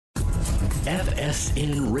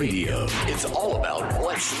FSN Radio. It's all about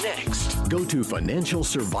what's next. Go to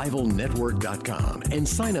financialsurvivalnetwork.com and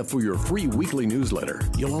sign up for your free weekly newsletter.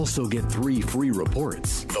 You'll also get 3 free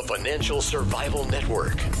reports. The Financial Survival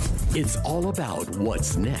Network. It's all about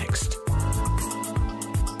what's next.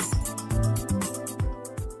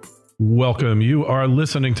 Welcome. You are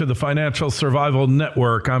listening to the Financial Survival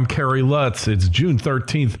Network. I'm Kerry Lutz. It's June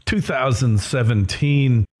 13th,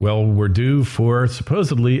 2017. Well, we're due for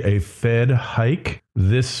supposedly a Fed hike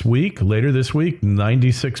this week, later this week,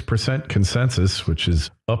 96% consensus, which is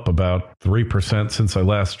up about 3% since I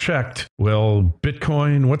last checked. Well,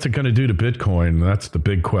 Bitcoin, what's it going to do to Bitcoin? That's the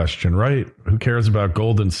big question, right? Who cares about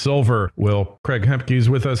gold and silver? Well, Craig Hemke is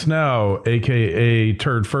with us now, aka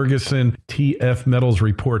Turd Ferguson,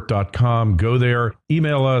 tfmetalsreport.com. Go there,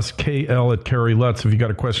 email us, KL@KerryLutz if you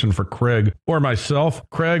got a question for Craig or myself.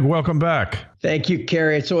 Craig, welcome back. Thank you,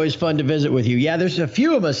 Kerry. It's always fun to visit with you. Yeah, there's a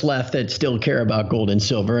few of us left that still care about gold and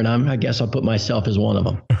silver, and I guess I'll put myself as one of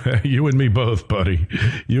them. You and me both, buddy.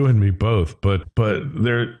 You and me both. But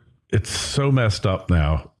it's so messed up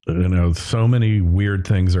now. You know, so many weird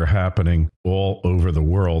things are happening all over the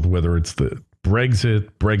world, whether it's the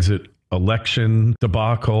Brexit election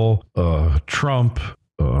debacle, Trump,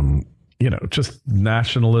 just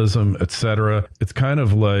nationalism, etc. It's kind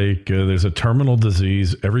of like there's a terminal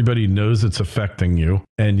disease. Everybody knows it's affecting you,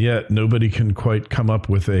 and yet nobody can quite come up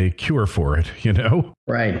with a cure for it, you know?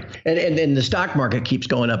 Right. And the stock market keeps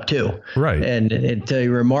going up too. Right. And it's a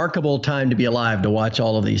remarkable time to be alive to watch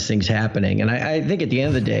all of these things happening. And I think at the end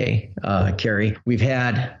of the day, Kerry, we've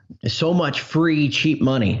had so much free, cheap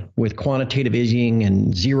money with quantitative easing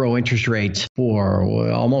and zero interest rates for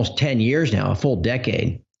almost 10 years now, a full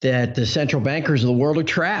decade, that the central bankers of the world are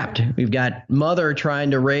trapped. We've got Mother trying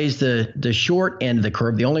to raise the short end of the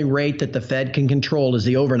curve. The only rate that the Fed can control is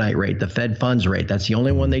the overnight rate, the Fed funds rate. That's the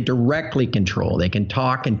only one they directly control. They can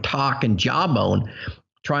talk and jawbone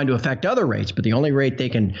trying to affect other rates, but the only rate they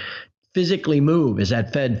can physically move is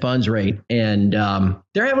that Fed funds rate. And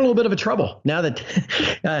they're having a little bit of a trouble now that,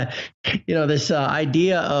 this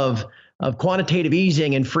idea of quantitative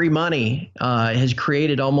easing and free money has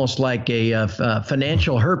created almost like a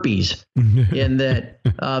financial herpes in that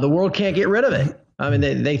the world can't get rid of it. I mean,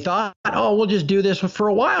 they thought, we'll just do this for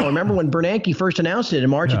a while. Remember when Bernanke first announced it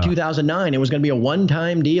in March of 2009, it was going to be a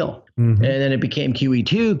one-time deal. Mm-hmm. And then it became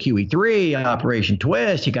QE2, QE3, Operation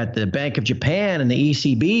Twist. You got the Bank of Japan and the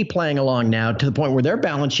ECB playing along now to the point where their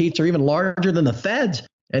balance sheets are even larger than the Fed's.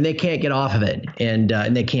 And they can't get off of it, and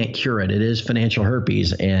they can't cure it. It is financial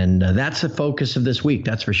herpes, and that's the focus of this week.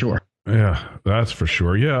 That's for sure. Yeah, that's for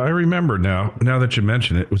sure. Yeah, I remember now that you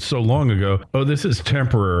mention it. It was so long ago. Oh, this is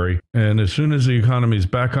temporary. And as soon as the economy's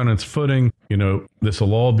back on its footing, this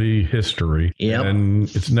will all be history. Yep.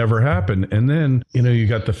 And it's never happened. And then, you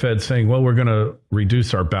got the Fed saying, well, we're going to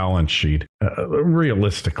reduce our balance sheet.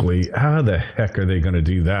 Realistically, how the heck are they going to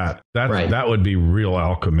do that? That would be real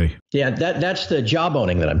alchemy. Yeah, that's the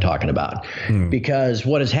jawboning that I'm talking about. Because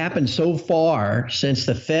what has happened so far since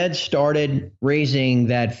the Fed started raising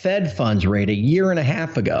that Fed funds rate a year and a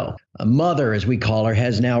half ago, Mother, as we call her,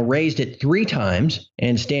 has now raised it 3 times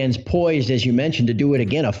and stands poised, as you mentioned, to do it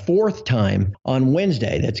again a 4th time on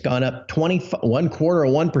Wednesday. That's gone up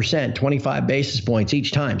 1/4 of 25 basis points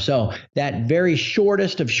each time. So that very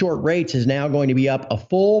shortest of short rates is now going to be up a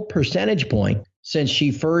full percentage point since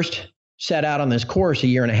she first set out on this course a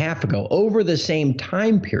year and a half ago. Over the same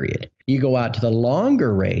time period, you go out to the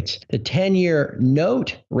longer rates, the 10-year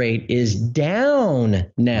note rate is down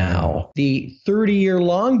now. The 30-year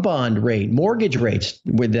long bond rate, mortgage rates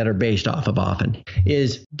that are based off of often,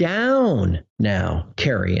 is down now,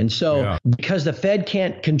 Kerry. And so because the Fed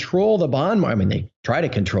can't control the bond market, I mean, they try to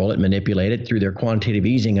control it, manipulate it through their quantitative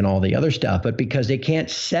easing and all the other stuff, but because they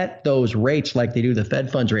can't set those rates like they do the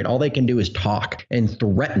Fed funds rate, all they can do is talk and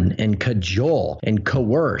threaten and cajole and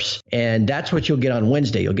coerce. And that's what you'll get on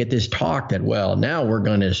Wednesday. You'll get this talk that, well, now we're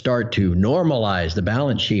going to start to normalize the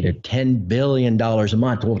balance sheet at $10 billion a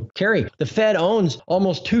month. Well, Kerry, the Fed owns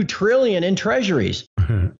almost $2 trillion in treasuries.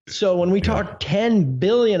 So when we talk $10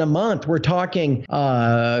 billion a month, we're talking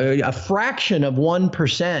a fraction of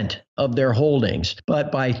 1% of their holdings.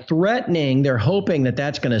 But by threatening, they're hoping that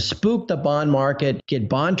that's going to spook the bond market, get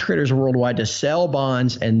bond traders worldwide to sell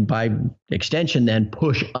bonds, and by extension, then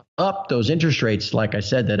push up those interest rates, like I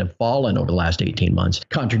said, that have fallen over the last 18 months,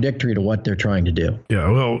 contradictory to what they're trying to do.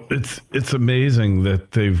 Yeah, well, it's amazing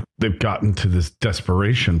that they've gotten to this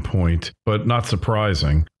desperation point, but not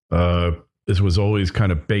surprising. This was always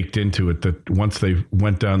kind of baked into it that once they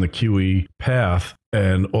went down the QE path,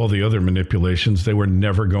 and all the other manipulations, they were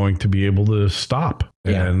never going to be able to stop.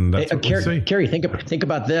 Yeah. And that's what we see. Carrie, think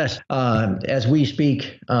about this. As we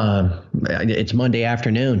speak, it's Monday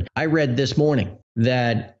afternoon. I read this morning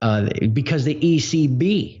that because the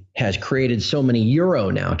ECB has created so many euro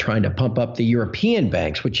now, trying to pump up the European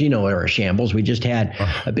banks, which are a shambles. We just had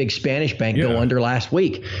a big Spanish bank go under last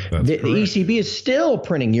week. The ECB is still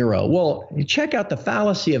printing euro. Well, check out the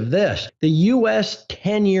fallacy of this. The U.S.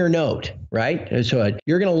 10-year note, right? So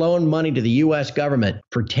you're going to loan money to the U.S. government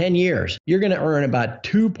for 10 years. You're going to earn about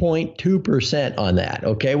 2.2% on that,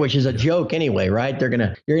 okay? Which is a joke anyway, right? You're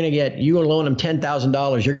going to get, you loan them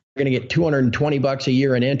 $10,000, you're going to get $220 a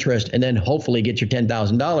year in interest, and then hopefully get your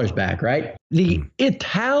 $10,000 back, right? The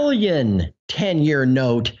Italian 10-year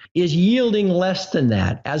note is yielding less than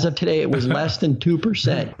that. As of today, it was less than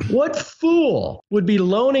 2%. What fool would be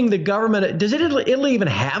loaning the government? Does Italy even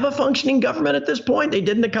have a functioning government at this point? They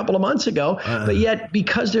didn't a couple of months ago. But yet,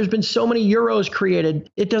 because there's been so many euros created,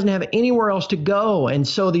 it doesn't have anywhere else to go. And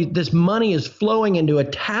so this money is flowing into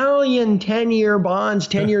Italian 10-year bonds,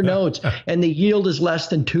 10-year notes, and the yield is less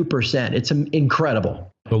than 2%. It's incredible.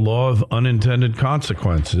 The law of unintended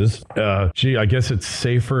consequences. I guess it's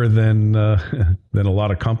safer than a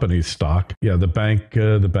lot of companies' stock. Yeah, the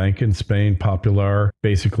bank in Spain, Popular,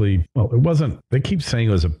 basically, well, it wasn't. They keep saying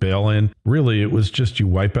it was a bail-in. Really, it was just you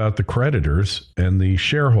wipe out the creditors and the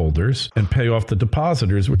shareholders and pay off the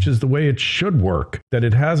depositors, which is the way it should work. That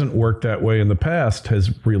it hasn't worked that way in the past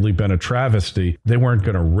has really been a travesty. They weren't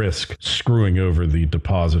going to risk screwing over the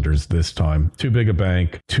depositors this time. Too big a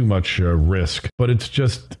bank, too much risk. But it's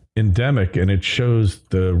just endemic, and it shows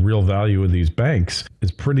the real value of these banks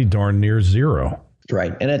is pretty darn near zero.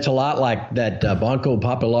 Right. And it's a lot like that Banco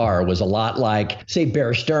Popular was a lot like, say,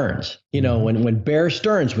 Bear Stearns. When Bear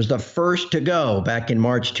Stearns was the first to go back in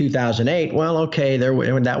March 2008, well, okay,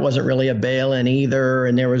 that wasn't really a bail-in either.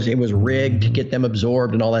 And it was rigged to get them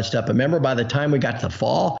absorbed and all that stuff. But remember, by the time we got to the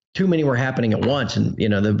fall, too many were happening at once, and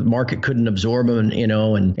the market couldn't absorb them,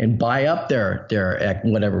 and buy up their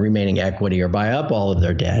whatever remaining equity or buy up all of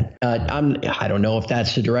their debt. I don't know if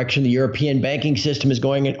that's the direction the European banking system is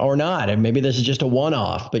going or not, and maybe this is just a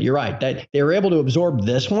one-off. But you're right that they were able to absorb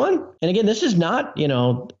this one. And again, this is not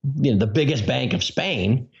the biggest bank of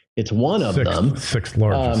Spain. It's one of them. Sixth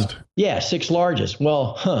largest. Sixth largest.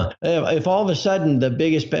 Well, if all of a sudden the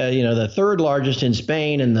biggest, the third largest in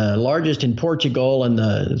Spain and the largest in Portugal and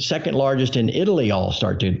the second largest in Italy all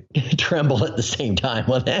start to tremble at the same time,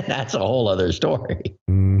 well, then that's a whole other story.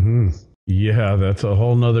 Mm-hmm. Yeah, that's a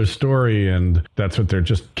whole nother story. And that's what they're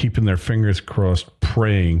just keeping their fingers crossed,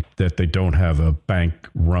 praying that they don't have a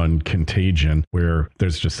bank-run contagion where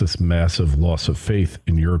there's just this massive loss of faith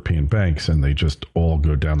in European banks and they just all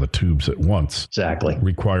go down the tubes at once. Exactly.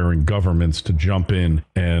 Requiring governments to jump in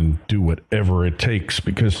and do whatever it takes,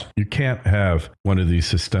 because you can't have one of these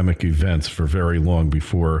systemic events for very long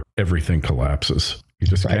before everything collapses. You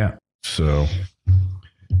just can't. So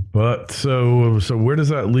where does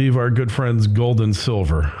that leave our good friends gold and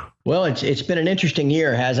silver? Well, it's been an interesting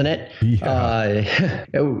year, hasn't it? Yeah.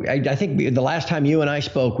 I think the last time you and I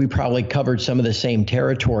spoke, we probably covered some of the same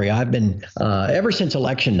territory. I've been ever since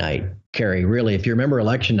election night, Carrie, really, if you remember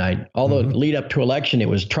election night, although lead up to election, it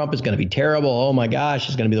was Trump is going to be terrible. Oh, my gosh,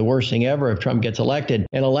 it's going to be the worst thing ever if Trump gets elected.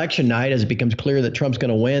 And election night, as it becomes clear that Trump's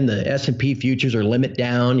going to win, the S&P futures are limit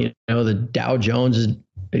down. The Dow Jones is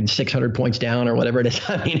 600 points down or whatever it is.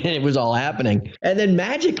 I mean, it was all happening. And then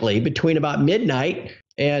magically, between about midnight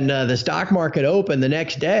and the stock market opened the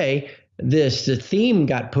next day, the theme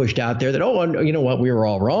got pushed out there that, you know what, we were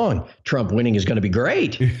all wrong. Trump winning is going to be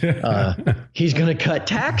great. He's going to cut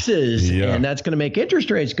taxes, and that's going to make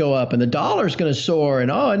interest rates go up, and the dollar's going to soar,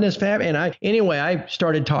 and isn't this fab? And I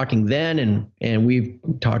started talking then, and we've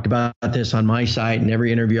talked about this on my site and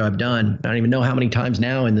every interview I've done. I don't even know how many times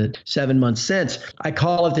now in the 7 months since. I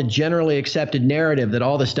call it the generally accepted narrative that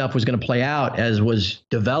all this stuff was going to play out as was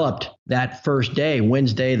developed that first day,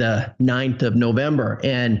 Wednesday, the 9th of November.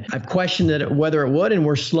 And I've questioned whether it would, and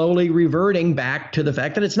we're slowly reverting back to the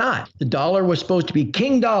fact that it's not. The dollar was supposed to be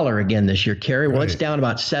king dollar again this year, Kerry. Well, It's down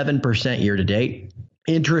about 7% year to date.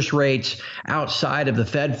 Interest rates outside of the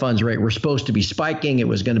Fed funds rate were supposed to be spiking. It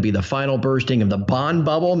was going to be the final bursting of the bond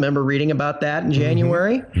bubble. Remember reading about that in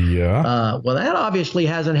January? Yeah. Well, that obviously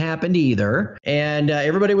hasn't happened either. And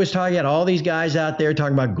everybody was talking about all these guys out there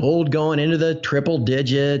talking about gold going into the triple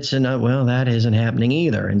digits. And that isn't happening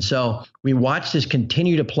either. And so we watch this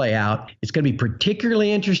continue to play out. It's going to be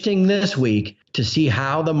particularly interesting this week to see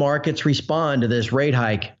how the markets respond to this rate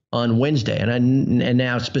hike on Wednesday. And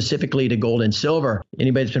now specifically to gold and silver.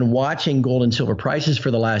 Anybody that's been watching gold and silver prices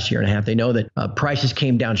for the last year and a half, they know that prices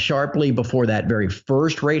came down sharply before that very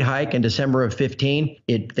first rate hike in December of 15.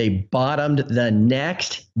 They bottomed the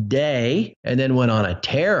next day and then went on a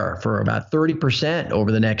tear for about 30%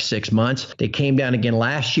 over the next 6 months. They came down again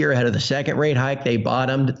last year ahead of the second rate hike. They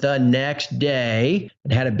bottomed the next day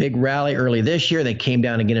and had a big rally early this year. They came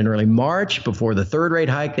down again in early March before the third rate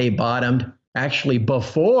hike. They bottomed actually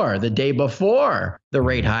the day before the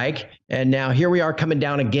rate hike. And now here we are coming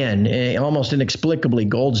down again, almost inexplicably.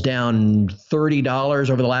 Gold's down $30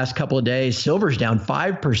 over the last couple of days. Silver's down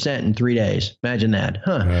 5% in 3 days. Imagine that,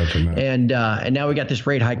 huh? Imagine that. And now we got this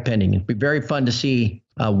rate hike pending. It'd be very fun to see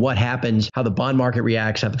what happens, how the bond market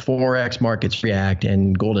reacts, how the Forex markets react,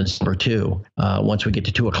 and gold and silver too, once we get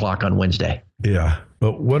to 2 o'clock on Wednesday. Yeah.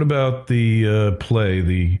 But what about the play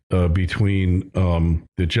between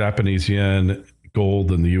the Japanese yen,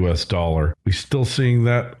 gold, and the U.S. dollar? We still seeing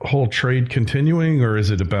that whole trade continuing, or is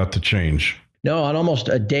it about to change? No, on almost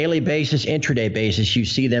a daily basis, intraday basis, you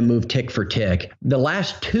see them move tick for tick. The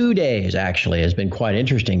last 2 days actually has been quite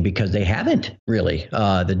interesting because they haven't really.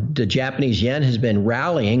 The Japanese yen has been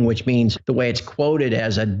rallying, which means the way it's quoted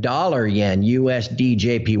as a dollar yen, USD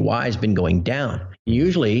JPY has been going down.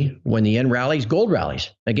 Usually when the yen rallies, gold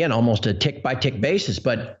rallies. Again, almost a tick by tick basis.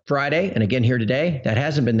 But Friday, and again here today, that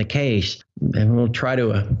hasn't been the case. And we'll try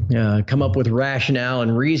to come up with rationale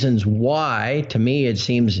and reasons why. To me, it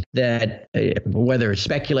seems that whether it's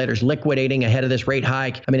speculators liquidating ahead of this rate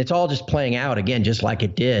hike, I mean, it's all just playing out again, just like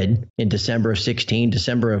it did in December of 16,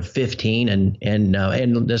 December of 15,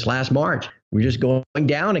 and this last March. We're just going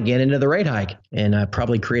down again into the rate hike and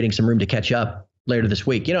probably creating some room to catch up later this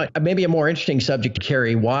week. You know, maybe a more interesting subject to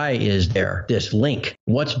carry. Why is there this link?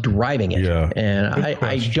 What's driving it? Yeah, and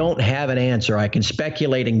I don't have an answer. I can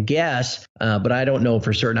speculate and guess, but I don't know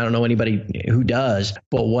for certain. I don't know anybody who does.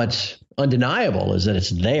 But what's undeniable is that it's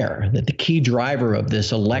there, that the key driver of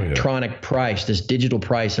this electronic price, this digital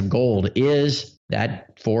price of gold, is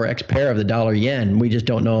that Forex pair of the dollar yen. We just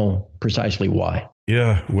don't know precisely why.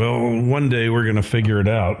 Yeah, well, one day we're going to figure it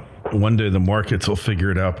out. One day the markets will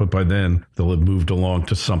figure it out, but by then they'll have moved along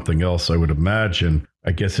to something else, I would imagine.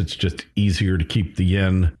 I guess it's just easier to keep the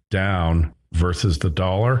yen down versus the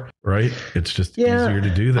dollar, right? It's just easier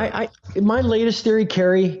to do that. My latest theory,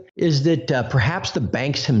 Kerry, is that perhaps the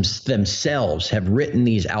banks themselves have written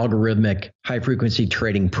these algorithmic high-frequency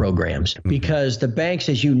trading programs because the banks,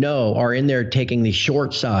 as you know, are in there taking the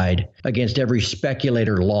short side against every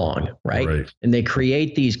speculator long, right? And they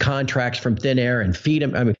create these contracts from thin air and feed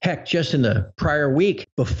them. I mean, heck, just in the prior week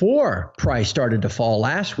before price started to fall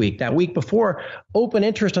last week, that week before, open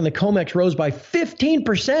interest on the COMEX rose by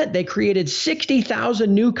 15%. They created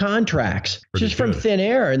 60,000 new contracts just from thin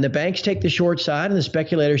air. And the banks take the short side and the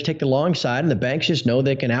speculators take the long side, and the banks just know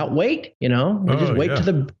they can outweight, you know, they just wait till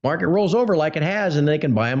the market rolls over like it has, and they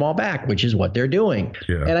can buy them all back, which is what they're doing.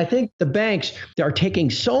 Yeah. And I think the banks are taking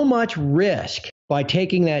so much risk by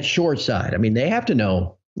taking that short side. I mean, they have to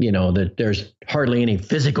know, you know, that there's hardly any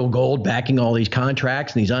physical gold backing all these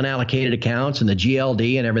contracts and these unallocated accounts and the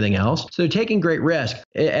GLD and everything else. So they're taking great risk.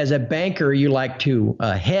 As a banker, you like to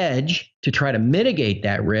hedge to try to mitigate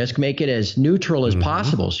that risk, make it as neutral as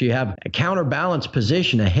possible. So you have a counterbalance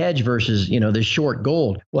position, a hedge versus, you know, the short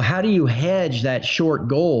gold. Well, how do you hedge that short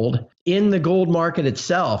gold in the gold market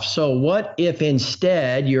itself? So what if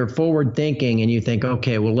instead you're forward thinking and you think,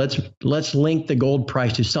 okay, well, let's link the gold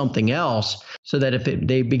price to something else so that if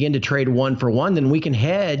they begin to trade one for one, then we can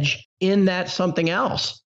hedge in that something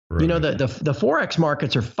else. Right. You know, the Forex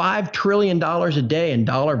markets are $5 trillion a day in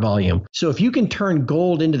dollar volume. So if you can turn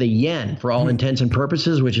gold into the yen for all intents and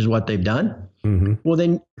purposes, which is what they've done, well,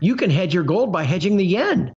 then you can hedge your gold by hedging the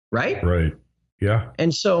yen, right? Right. Yeah.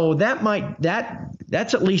 And so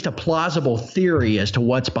that's at least a plausible theory as to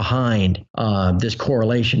what's behind this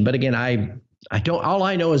correlation. But again, I don't. All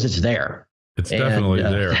I know is it's there. It's definitely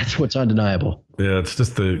there. That's what's undeniable. Yeah, it's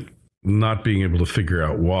just the not being able to figure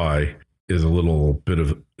out why is a little bit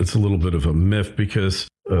of a myth, because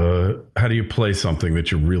how do you play something that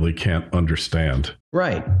you really can't understand?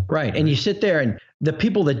 Right. And you sit there, and the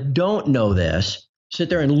people that don't know this sit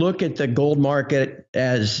there and look at the gold market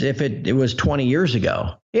as if it was 20 years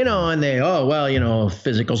ago. You know, and they,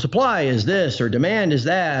 physical supply is this or demand is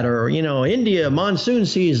that, or, India monsoon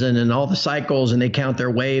season and all the cycles, and they count their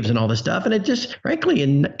waves and all this stuff. And it just, frankly,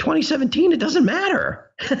 in 2017, it doesn't matter.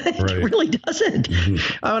 It really doesn't.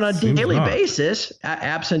 On a daily basis,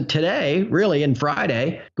 absent today, really, and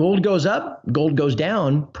Friday, gold goes up, gold goes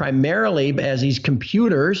down, primarily as these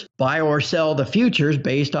computers buy or sell the futures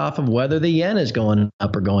based off of whether the yen is going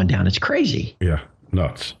up or going down. It's crazy. Yeah,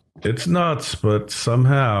 nuts. It's nuts, but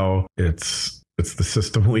somehow it's the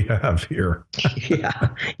system we have here.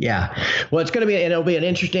 Yeah. Well, it'll be an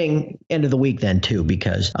interesting end of the week then too,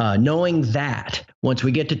 because knowing that once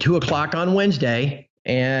we get to 2:00 on Wednesday,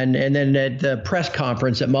 and then at the press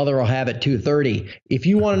conference that Mother will have at 2:30, if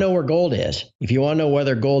you want to know where gold is, if you want to know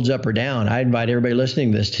whether gold's up or down, I invite everybody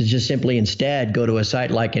listening to this to just simply instead go to a site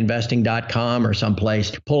like investing.com or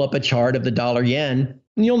someplace, pull up a chart of the dollar yen,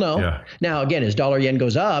 and you'll know. Yeah. Now, again, as dollar yen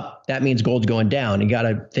goes up, that means gold's going down. You got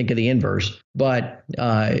to think of the inverse. But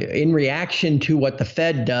in reaction to what the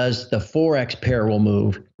Fed does, the Forex pair will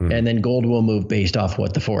move, and then gold will move based off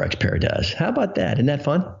what the Forex pair does. How about that? Isn't that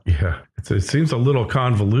fun? Yeah. It seems a little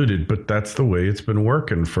convoluted, but that's the way it's been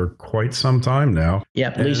working for quite some time now. Yeah,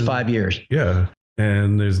 at least 5 years. Yeah.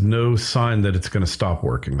 And there's no sign that it's going to stop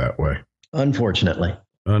working that way. Unfortunately.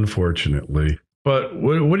 But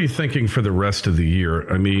what are you thinking for the rest of the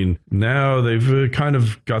year? I mean, now they've kind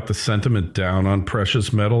of got the sentiment down on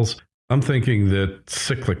precious metals. I'm thinking that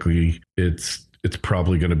cyclically, it's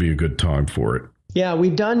probably going to be a good time for it. Yeah,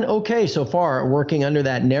 we've done okay so far working under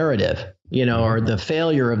that narrative, or the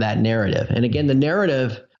failure of that narrative. And again, the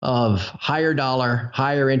narrative of higher dollar,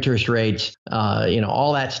 higher interest rates,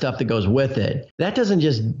 all that stuff that goes with it, that doesn't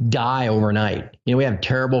just die overnight. We have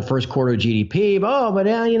terrible first quarter GDP,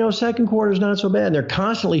 but second quarter is not so bad. They're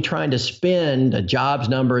constantly trying to spin the jobs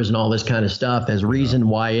numbers and all this kind of stuff as reason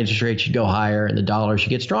why interest rates should go higher and the dollar should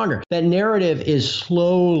get stronger. That narrative is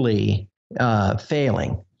slowly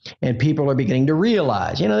failing. And people are beginning to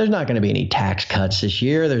realize, there's not going to be any tax cuts this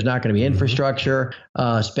year. There's not going to be infrastructure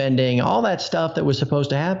spending. All that stuff that was supposed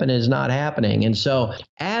to happen is not happening. And so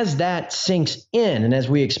as that sinks in, and as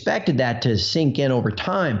we expected that to sink in over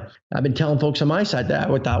time, I've been telling folks on my side that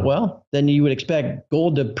I thought, well, then you would expect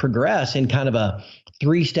gold to progress in kind of a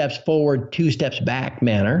 3 steps forward, 2 steps back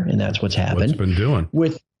manner. And that's what's happened. What's been doing.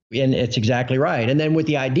 And it's exactly right. And then with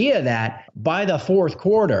the idea that by the fourth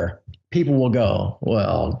quarter, people will go,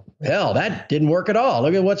 well, hell, that didn't work at all.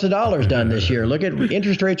 Look at what the dollar's done this year. Look at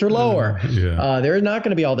interest rates are lower. There's not going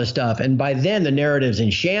to be all this stuff. And by then, the narrative's in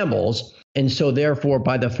shambles. And so therefore,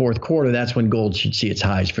 by the fourth quarter, that's when gold should see its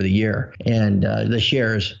highs for the year, and the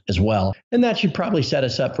shares as well. And that should probably set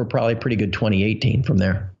us up for probably a pretty good 2018 from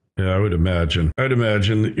there. Yeah, I would imagine.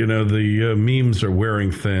 The memes are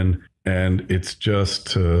wearing thin, and it's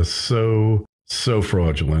just so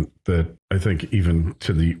fraudulent that I think even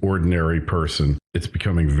to the ordinary person, it's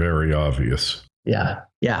becoming very obvious. Yeah.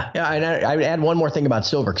 And I add one more thing about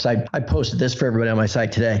silver, because I posted this for everybody on my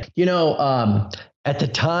site today. At the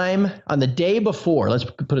time, on the day before, let's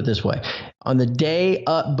put it this way, on the day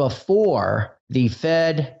before the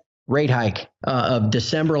Fed rate hike of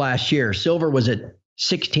December last year, silver was at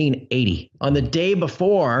 1680. On the day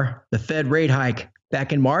before the Fed rate hike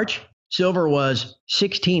back in March, silver was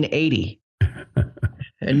 1680.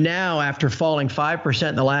 And now, after falling 5%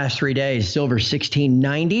 in the last 3 days, silver's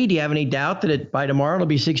 1690. Do you have any doubt that by tomorrow it'll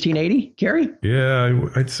be 1680, Gary? Yeah,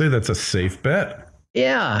 I'd say that's a safe bet.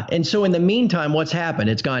 Yeah. And so in the meantime, what's happened?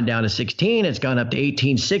 It's gone down to 16. It's gone up to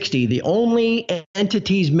 1860. The only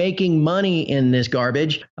entities making money in this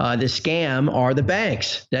garbage, this scam, are the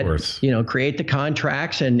banks that, create the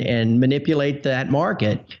contracts and manipulate that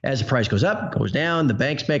market. As the price goes up, goes down, the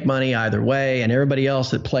banks make money either way, and everybody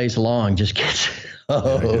else that plays along just gets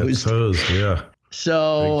hosed. Yeah.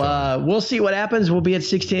 So we'll see what happens. We'll be at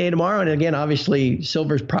 1680 tomorrow. And again, obviously,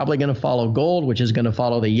 silver's probably going to follow gold, which is going to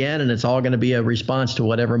follow the yen. And it's all going to be a response to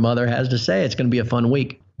whatever Mother has to say. It's going to be a fun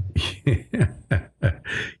week.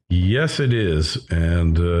 Yes, it is.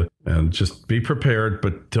 And just be prepared,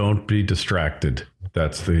 but don't be distracted.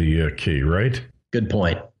 That's the key, right? Good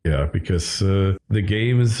point. Yeah, because the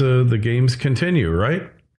games continue, right?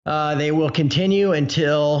 They will continue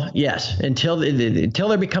until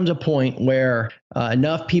there becomes a point where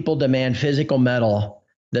enough people demand physical metal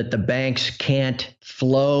that the banks can't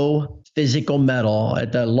flow physical metal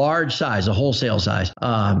at the large size, the wholesale size,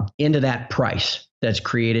 into that price that's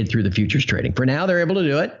created through the futures trading. For now, they're able to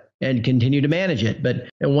do it and continue to manage it. But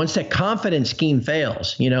once that confidence scheme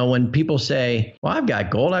fails, when people say, well, I've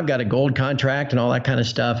got a gold contract and all that kind of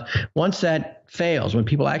stuff. Once that fails, when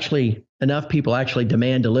enough people actually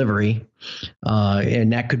demand delivery,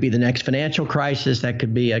 and that could be the next financial crisis, that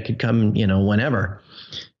could come, whenever,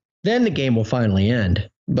 then the game will finally end.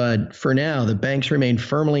 But for now, the banks remain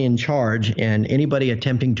firmly in charge, and anybody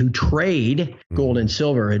attempting to trade gold and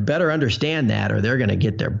silver had better understand that, or they're going to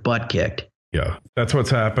get their butt kicked. Yeah, that's what's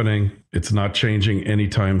happening. It's not changing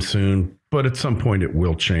anytime soon, but at some point it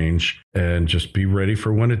will change, and just be ready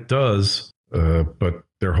for when it does. But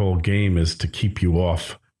their whole game is to keep you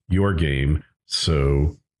off your game.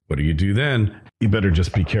 So What do you do then? You better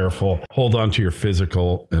just be careful. Hold on to your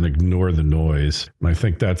physical and ignore the noise. And I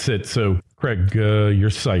think that's it. So, Craig, your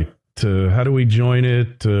site. How do we join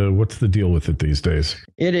it? What's the deal with it these days?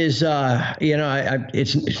 It is, it's at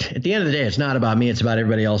the end of the day, it's not about me. It's about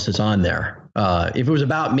everybody else that's on there. If it was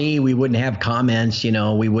about me, we wouldn't have comments.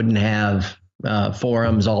 We wouldn't have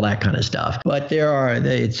forums, all that kind of stuff. But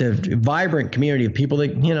it's a vibrant community of people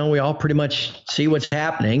that, we all pretty much see what's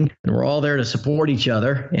happening, and we're all there to support each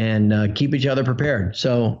other and keep each other prepared.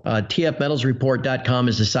 So tfmetalsreport.com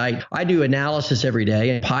is the site. I do analysis every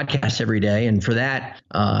day and podcasts every day. And for that,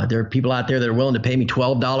 there are people out there that are willing to pay me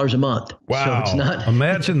 $12 a month. Wow. So it's not.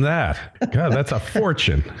 Imagine that. God, that's a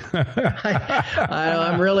fortune.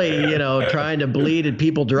 I'm really, trying to bleed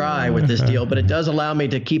people dry with this deal, but it does allow me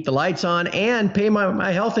to keep the lights on and pay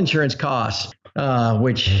my health insurance costs,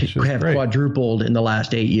 which have quadrupled in the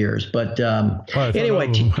last 8 years. But anyway,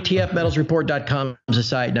 tfmetalsreport.com is a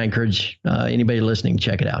site, and I encourage anybody listening to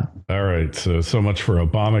check it out. All right. So much for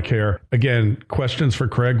Obamacare. Again, questions for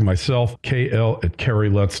Craig, myself,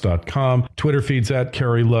 KL@KerryLutz.com. Twitter feeds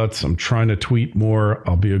 @KerryLutz. I'm trying to tweet more.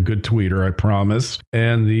 I'll be a good tweeter, I promise.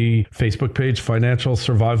 And the Facebook page, Financial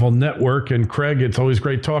Survival Network. And Craig, it's always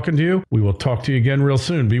great talking to you. We will talk to you again real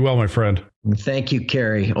soon. Be well, my friend. Thank you,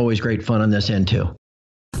 Kerry. Always great fun on this end, too.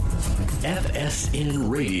 FSN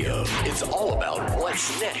Radio. It's all about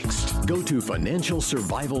what's next. Go to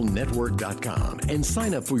financialsurvivalnetwork.com and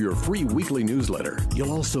sign up for your free weekly newsletter.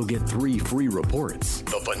 You'll also get 3 free reports.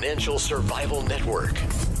 The Financial Survival Network.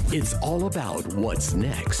 It's all about what's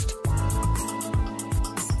next.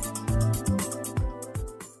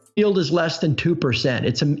 Yield is less than 2%.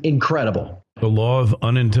 It's incredible. The law of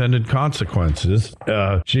unintended consequences.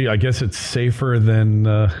 I guess it's safer than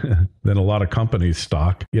a lot of companies'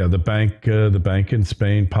 stock. Yeah, the bank in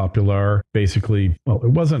Spain, Popular, basically, well,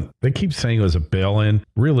 it wasn't. They keep saying it was a bail-in.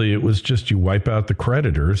 Really, it was just you wipe out the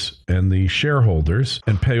creditors and the shareholders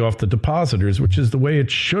and pay off the depositors, which is the way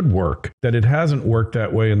it should work. That it hasn't worked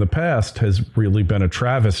that way in the past has really been a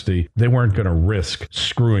travesty. They weren't going to risk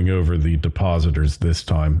screwing over the depositors this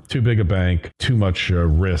time. Too big a bank, too much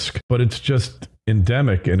risk. But it's just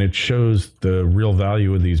endemic, and it shows the real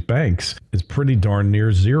value of these banks is pretty darn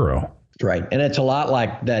near zero. Right. And it's a lot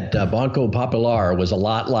like that Banco Popular was a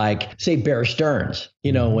lot like, say, Bear Stearns.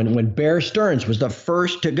 When Bear Stearns was the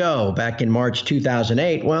first to go back in March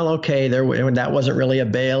 2008, well, okay, that wasn't really a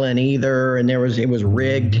bail-in either. And it was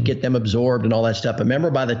rigged to get them absorbed and all that stuff. But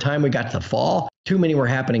remember, by the time we got to the fall, too many were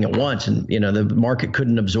happening at once, and the market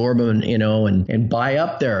couldn't absorb them, and buy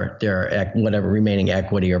up their whatever remaining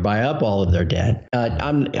equity or buy up all of their debt.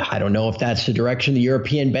 I don't know if that's the direction the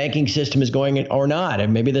European banking system is going or not,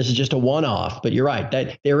 and maybe this is just a one-off. But you're right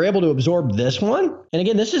that they were able to absorb this one. And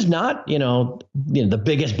again, this is not the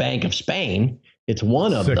biggest bank of Spain. It's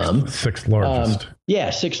one of them. Sixth largest.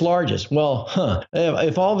 Sixth largest. Well,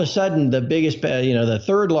 if all of a sudden the biggest, the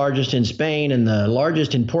third largest in Spain and the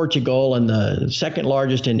largest in Portugal and the second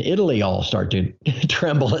largest in Italy all start to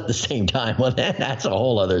tremble at the same time, well, that's a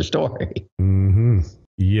whole other story. Mm-hmm.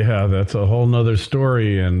 Yeah, that's a whole nother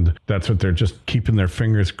story. And that's what they're just keeping their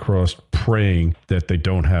fingers crossed, praying that they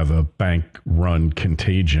don't have a bank-run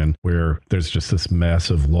contagion where there's just this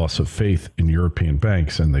massive loss of faith in European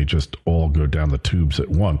banks and they just all go down the tubes at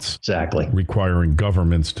once. Exactly. Requiring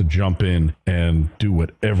governments to jump in and do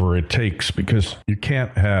whatever it takes, because you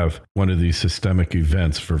can't have one of these systemic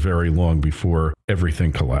events for very long before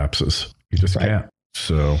everything collapses. You just can't.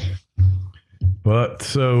 So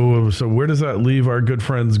where does that leave our good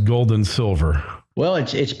friends gold and silver? Well,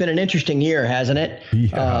 it's been an interesting year, hasn't it?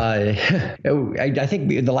 Yeah. I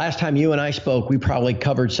think the last time you and I spoke, we probably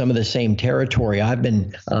covered some of the same territory. I've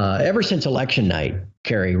been ever since election night,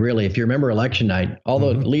 Kerry, really, if you remember election night,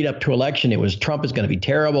 although lead up to election, it was Trump is going to be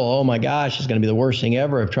terrible. Oh, my gosh, it's going to be the worst thing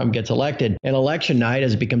ever if Trump gets elected. And election night,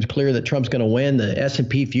 as it becomes clear that Trump's going to win, the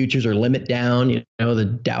S&P futures are limit down. The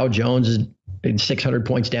Dow Jones is 600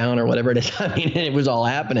 points down or whatever it is. I mean, it was all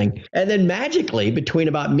happening. And then magically, between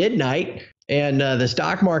about midnight and the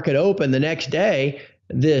stock market opened the next day,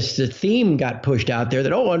 the theme got pushed out there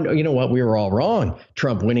that, you know what, we were all wrong.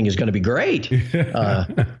 Trump winning is going to be great.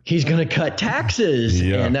 He's going to cut taxes,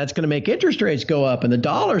 and that's going to make interest rates go up, and the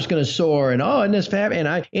dollar's going to soar, and isn't this fab? And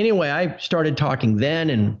I started talking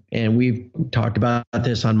then, and we've talked about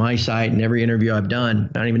this on my site and every interview I've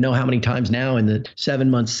done. I don't even know how many times now in the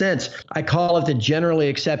 7 months since. I call it the generally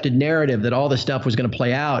accepted narrative that all this stuff was going to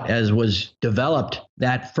play out as was developed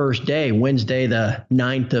that first day, Wednesday, the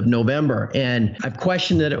 9th of November. And I've questioned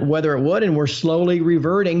whether it would, and we're slowly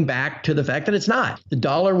reverting back to the fact that it's not. The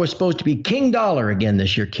dollar was supposed to be king dollar again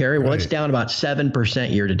this year, Kerry. Well, It's down about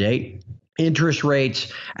 7% year to date. interest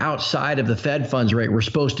rates outside of the Fed funds rate were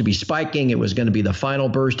supposed to be spiking. It was going to be the final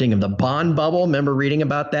bursting of the bond bubble. Remember reading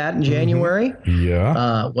about that in January?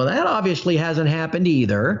 Yeah. Well, that obviously hasn't happened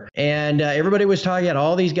either. And everybody was talking about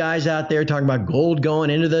all these guys out there talking about gold going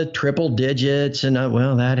into the triple digits. And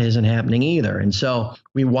well, that isn't happening either. And so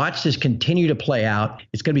we watch this continue to play out.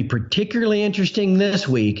 It's going to be particularly interesting this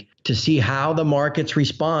week to see how the markets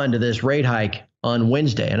respond to this rate hike on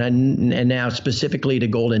Wednesday, and now specifically to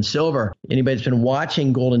gold and silver. Anybody that's been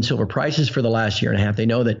watching gold and silver prices for the last year and a half, they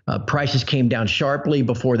know that prices came down sharply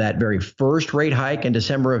before that very first rate hike in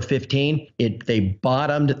December of 15. They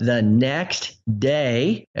bottomed the next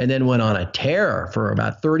day and then went on a tear for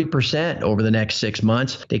about 30% over the next 6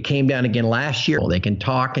 months. They came down again last year. Well, they can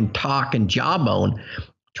talk and jawbone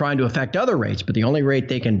trying to affect other rates, but the only rate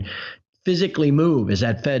they can physically move is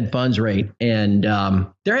that Fed funds rate. And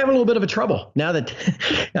they're having a little bit of a trouble now that,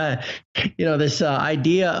 this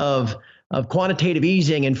idea of quantitative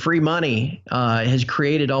easing and free money has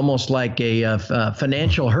created almost like a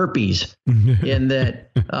financial herpes in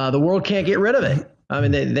that the world can't get rid of it. I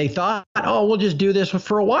mean, they thought, we'll just do this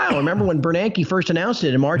for a while. Remember when Bernanke first announced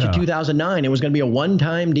it in March of 2009, it was going to be a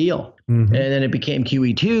one-time deal. And then it became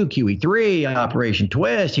QE2, QE3, Operation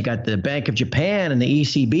Twist. You got the Bank of Japan and the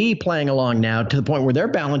ECB playing along now to the point where their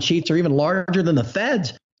balance sheets are even larger than the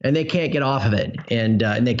Fed's. And they can't get off of it, and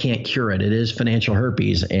they can't cure it. It is financial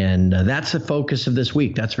herpes, and that's the focus of this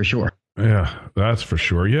week, that's for sure. Yeah, that's for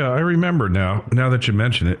sure. Yeah, I remember now that you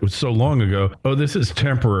mention it. It was so long ago. Oh, this is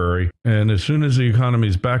temporary. And as soon as the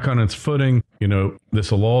economy's back on its footing,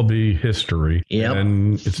 this will all be history. Yep.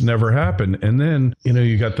 And it's never happened. And then,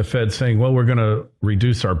 you got the Fed saying, well, we're going to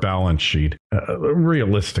reduce our balance sheet.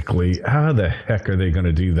 Realistically, how the heck are they going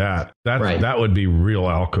to do that? That would be real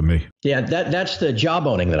alchemy. Yeah, that's the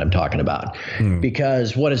jawboning that I'm talking about.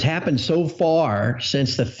 Because what has happened so far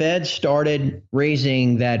since the Fed started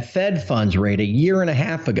raising that Fed funds rate a year and a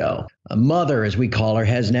half ago, a mother, as we call her,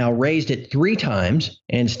 has now raised it 3 times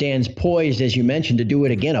and stands poised, as you mentioned, to do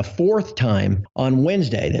it again a 4th time on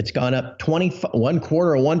Wednesday. That's gone up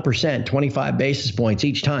 1/4%, 25 basis points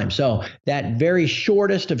each time. So that very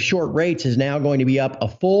shortest of short rates is now going to be up a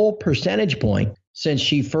full percentage point since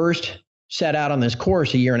she first set out on this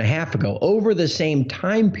course a year and a half ago. Over the same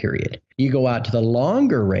time period, you go out to the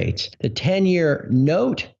longer rates, the 10-year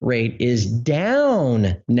note rate is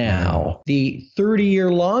down now. The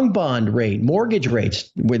 30-year long bond rate, mortgage rates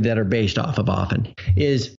that are based off of often,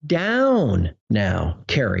 is down now,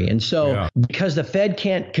 Kerry. And so because the Fed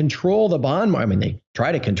can't control the bond market, they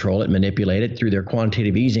try to control it, manipulate it through their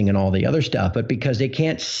quantitative easing and all the other stuff, but because they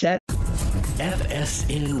can't set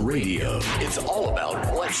FSN Radio. It's all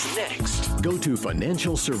about what's next. Go to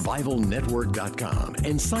financialsurvivalnetwork.com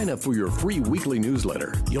and sign up for your free weekly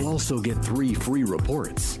newsletter. You'll also get 3 free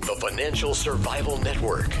reports. The Financial Survival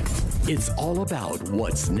Network. It's all about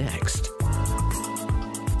what's next.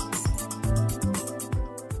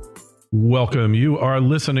 Welcome. You are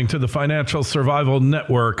listening to the Financial Survival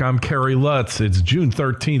Network. I'm Kerry Lutz. It's June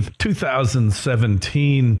 13th,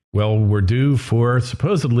 2017. Well, we're due for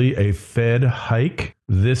supposedly a Fed hike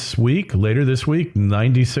later this week,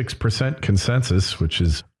 96% consensus, which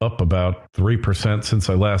is up about 3% since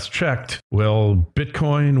I last checked. Well,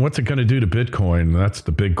 Bitcoin, what's it going to do to Bitcoin? That's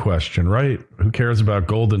the big question, right? Who cares about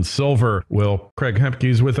gold and silver? Well, Craig Hemke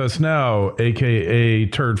is with us now, a.k.a.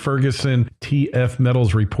 Turd Ferguson,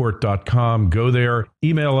 tfmetalsreport.com. Go there.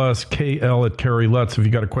 Email us, kl@KerryLutz, if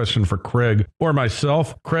you got a question for Craig or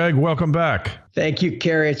myself. Craig, welcome back. Thank you,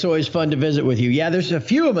 Kerry. It's always fun to visit with you. Yeah, there's a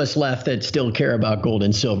few of us left that still care about gold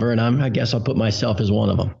and silver, and I guess I'll put myself as one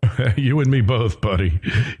of them. You and me both, buddy.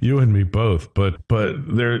 You and me both. But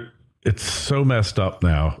it's so messed up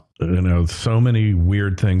now. So many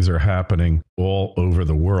weird things are happening all over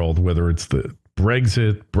the world, whether it's the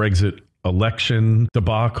Brexit election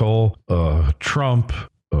debacle, Trump,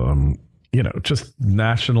 just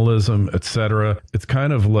nationalism, etc. It's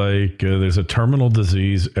kind of like there's a terminal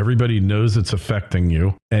disease. Everybody knows it's affecting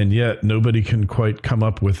you, and yet nobody can quite come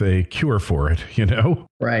up with a cure for it,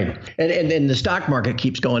 Right. And the stock market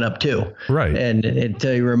keeps going up too. Right. And it's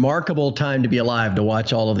a remarkable time to be alive to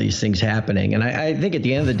watch all of these things happening. And I think at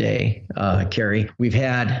the end of the day, Kerry, we've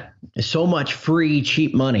had so much free,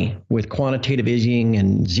 cheap money with quantitative easing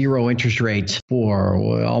and zero interest rates for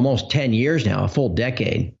almost 10 years now, a full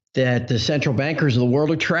decade. that the central bankers of the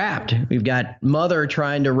world are trapped. We've got Mother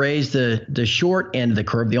trying to raise the short end of the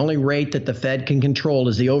curve. The only rate that the Fed can control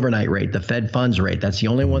is the overnight rate, the Fed funds rate. That's the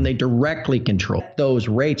only one they directly control. Those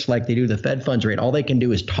rates, like they do the Fed funds rate, all they can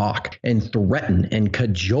do is talk and threaten and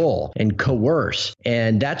cajole and coerce.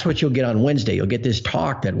 And that's what you'll get on Wednesday. You'll get this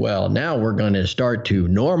talk that, well, now we're going to start to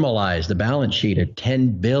normalize the balance sheet at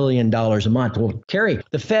 $10 billion a month. Well, Kerry,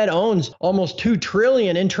 the Fed owns almost $2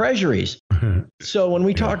 trillion in treasuries. So when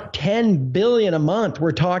we talk $10 billion a month,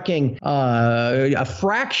 we're talking a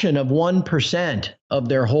fraction of 1% of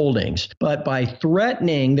their holdings. But by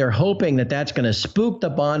threatening, they're hoping that that's going to spook the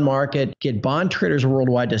bond market, get bond traders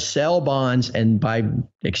worldwide to sell bonds, and by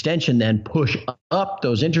extension, then push up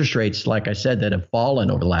those interest rates, like I said, that have fallen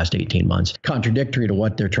over the last 18 months, contradictory to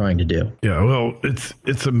what they're trying to do. Yeah, well,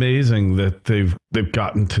 it's amazing that they've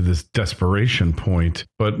gotten to this desperation point,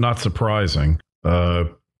 but not surprising.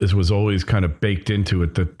 This was always kind of baked into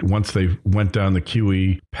it that once they went down the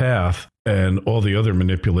QE path and all the other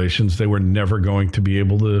manipulations, they were never going to be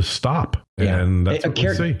able to stop. Yeah. And that's what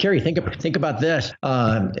we see. Kerry, think about this.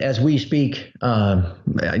 As we speak,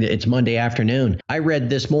 it's Monday afternoon. I read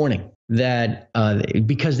this morning that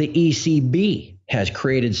because the ECB has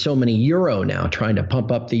created so many euro now, trying to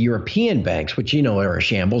pump up the European banks, which are a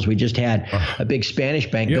shambles. We just had a big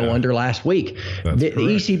Spanish bank go under last week. The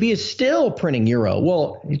ECB is still printing euro.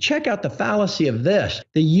 Well, check out the fallacy of this.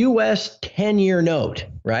 The U.S. 10-year note,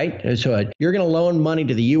 right? So you're going to loan money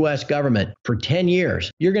to the U.S. government for 10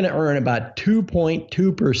 years. You're going to earn about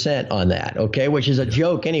 2.2% on that, okay? Which is a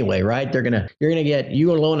joke anyway, right? You're going to get,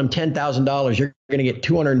 you loan them $10,000, you're going to get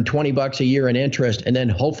 $220 a year in interest, and then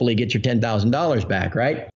hopefully get your $10,000 back,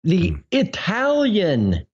 right? The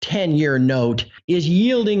Italian 10-year note is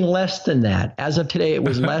yielding less than that. As of today, it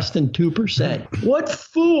was less than 2%. What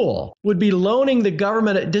fool would be loaning the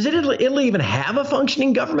government? Does Italy even have a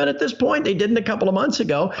functioning government at this point? They didn't a couple of months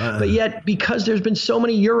ago. But yet, because there's been so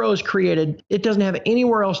many euros created, it doesn't have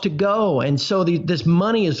anywhere else to go. And so this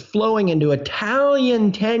money is flowing into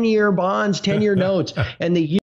Italian 10-year bonds, 10-year notes, and the